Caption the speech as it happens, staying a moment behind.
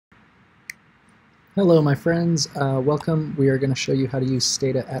Hello my friends, welcome. We are going to show you how to use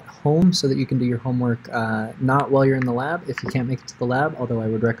Stata at home so that you can do your homework not while you're in the lab if you can't make it to the lab, although I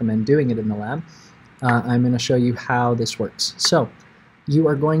would recommend doing it in the lab. I'm going to show you how this works. So you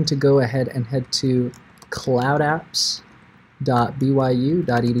are going to go ahead and head to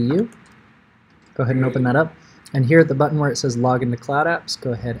cloudapps.byu.edu. Go ahead and open that up, and here at the button where it says log into CloudApps,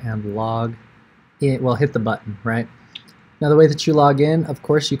 go ahead and log in. Well, hit the button, right? Now the way that you log in, of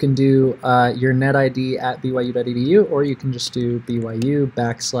course, you can do your NetID at byu.edu, or you can just do BYU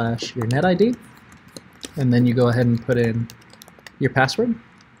 / your NetID, and then you go ahead and put in your password.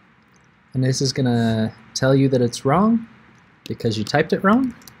 And this is going to tell you that it's wrong because you typed it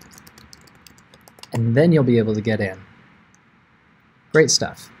wrong, and then you'll be able to get in. Great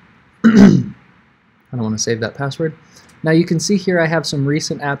stuff. I don't want to save that password. Now you can see here I have some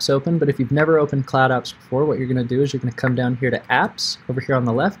recent apps open, but if you've never opened CloudApps before, what you're going to do is you're going to come down here to Apps, over here on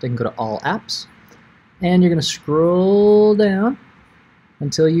the left, and go to All Apps. And you're going to scroll down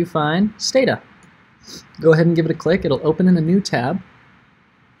until you find Stata. Go ahead and give it a click. It'll open in a new tab.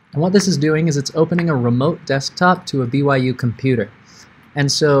 And what this is doing is it's opening a remote desktop to a BYU computer.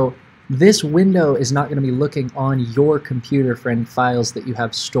 And so this window is not going to be looking on your computer for any files that you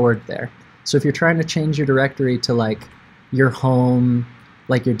have stored there. So if you're trying to change your directory to like your home,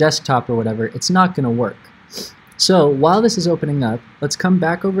 like your desktop or whatever, it's not going to work. So while this is opening up, let's come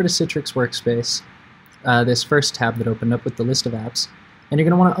back over to Citrix Workspace, this first tab that opened up with the list of apps, and you're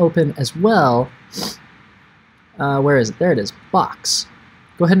going to want to open as well, where is it? There it is, Box.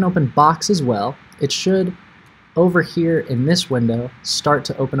 Go ahead and open Box as well. It should, over here in this window, start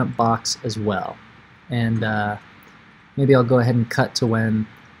to open up Box as well. And maybe I'll go ahead and cut to when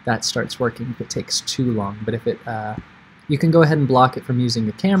that starts working if it takes too long, but if it you can go ahead and block it from using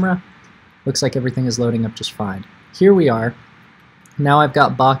the camera. Looks like everything is loading up just fine. Here we are. Now I've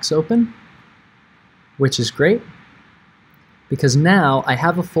got Box open, which is great because now I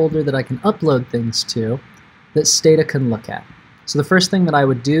have a folder that I can upload things to that Stata can look at. So the first thing that I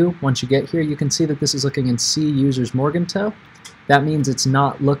would do once you get here, you can see that this is looking in C users Morgantoe. That means it's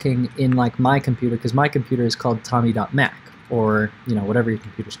not looking in like my computer, because my computer is called Tommy.Mac, or whatever your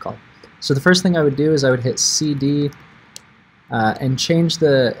computer's called. So the first thing I would do is I would hit CD and change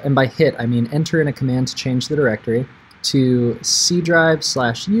the, and by hit I mean enter in a command to change the directory to C drive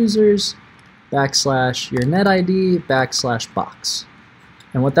 /users / your NetID / box.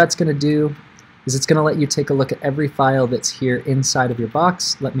 And what that's going to do is it's going to let you take a look at every file that's here inside of your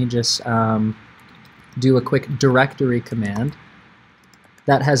box. Let me just do a quick directory command.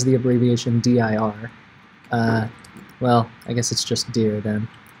 That has the abbreviation dir. Well, I guess it's just dir then.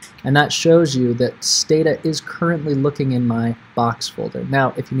 And that shows you that Stata is currently looking in my box folder.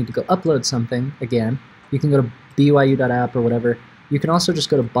 Now, if you need to go upload something, again, you can go to byu.app or whatever. You can also just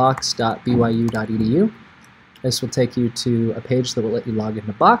go to box.byu.edu. This will take you to a page that will let you log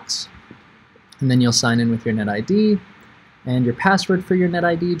into Box. And then you'll sign in with your NetID and your password for your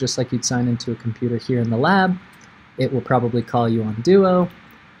NetID, just like you'd sign into a computer here in the lab. It will probably call you on Duo,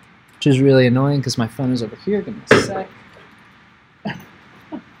 which is really annoying because my phone is over here. Give me a sec.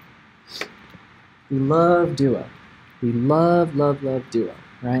 We love Duo. We love, love, love Duo,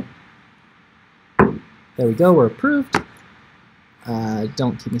 right? There we go, we're approved.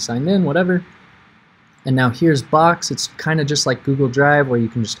 Don't keep me signed in, whatever. And now here's Box. It's kind of just like Google Drive where you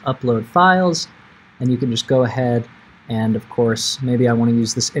can just upload files and you can just go ahead and, of course, maybe I want to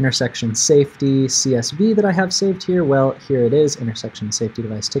use this intersection safety CSV that I have saved here. Well, here it is, intersection safety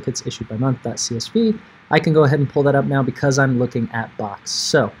device tickets issued by month.csv. I can go ahead and pull that up now because I'm looking at Box.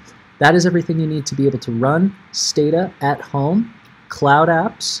 So that is everything you need to be able to run Stata at home.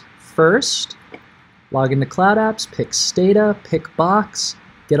 CloudApps first. Log into CloudApps, pick Stata, pick Box,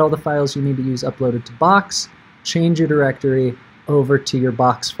 get all the files you need to use uploaded to Box, change your directory over to your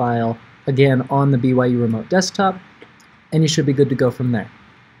Box file, again on the BYU remote desktop, and you should be good to go from there.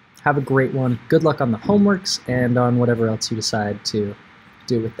 Have a great one. Good luck on the homeworks and on whatever else you decide to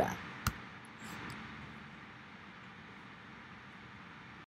do with that.